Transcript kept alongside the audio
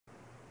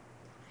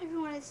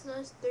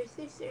everyone, it's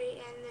Lois333,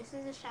 and this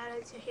is a shout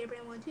out to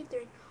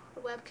harebrain123,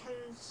 or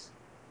webcams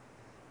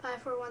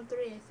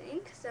 5413, I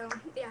think. So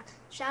yeah,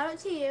 shout out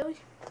to you.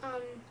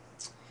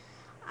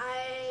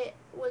 I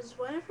was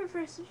one of her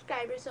first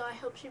subscribers, so I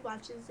hope she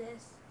watches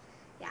this.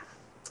 Yeah.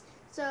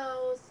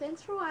 So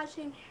thanks for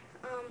watching.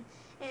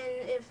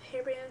 And if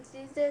harebrain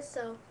sees this,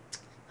 so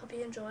hope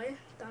you enjoy.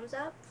 Thumbs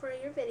up for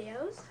your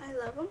videos. I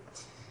love them.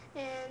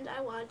 And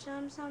I watch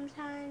them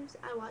sometimes.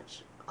 I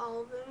watch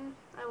all of them.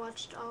 I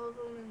watched all of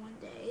them in one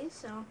day,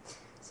 so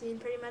seen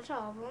pretty much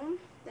all of them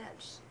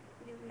that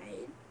you've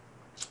made.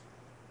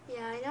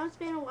 Yeah, I know it's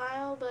been a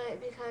while,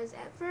 but because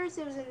at first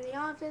it was in the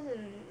office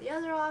and the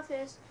other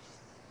office,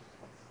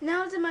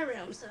 now it's in my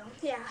room. So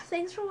yeah,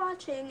 thanks for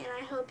watching, and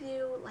I hope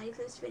you like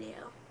this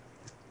video.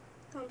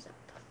 Thumbs up.